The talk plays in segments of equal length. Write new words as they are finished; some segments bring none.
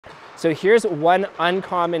So here's one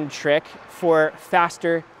uncommon trick for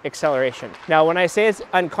faster acceleration. Now, when I say it's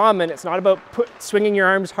uncommon, it's not about swinging your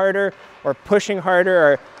arms harder or pushing harder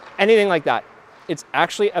or anything like that. It's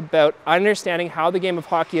actually about understanding how the game of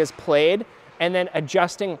hockey is played and then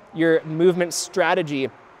adjusting your movement strategy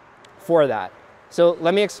for that. So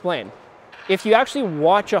let me explain. If you actually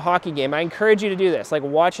watch a hockey game, I encourage you to do this, like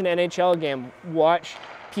watch an NHL game, watch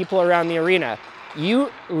people around the arena.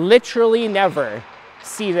 You literally never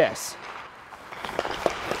see this.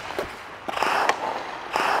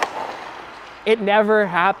 It never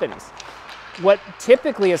happens. What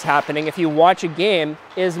typically is happening if you watch a game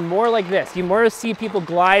is more like this. You more see people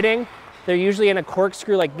gliding. They're usually in a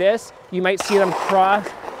corkscrew like this. You might see them cross,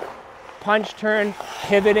 punch, turn,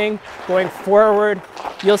 pivoting, going forward.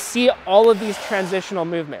 You'll see all of these transitional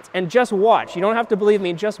movements. And just watch. You don't have to believe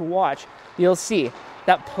me, just watch. You'll see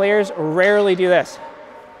that players rarely do this.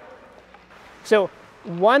 So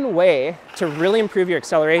one way to really improve your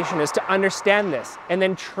acceleration is to understand this and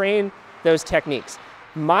then train those techniques.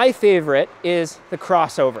 My favorite is the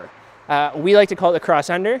crossover. We like to call it the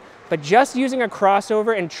crossunder, but just using a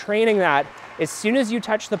crossover and training that as soon as you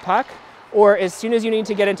touch the puck or as soon as you need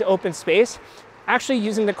to get into open space, actually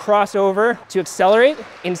using the crossover to accelerate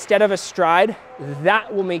instead of a stride,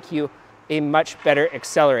 that will make you a much better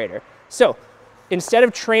accelerator. So instead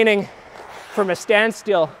of training from a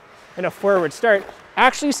standstill and a forward start,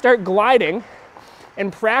 actually start gliding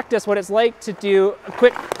and practice what it's like to do a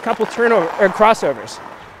quick couple turnover or crossovers.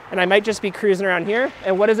 And I might just be cruising around here.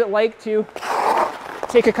 And what is it like to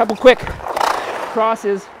take a couple quick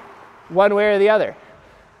crosses one way or the other?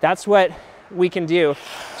 That's what we can do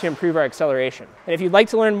to improve our acceleration. And if you'd like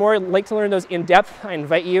to learn more, like to learn those in depth, I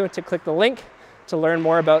invite you to click the link to learn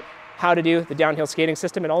more about how to do the downhill skating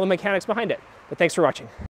system and all the mechanics behind it. But thanks for watching.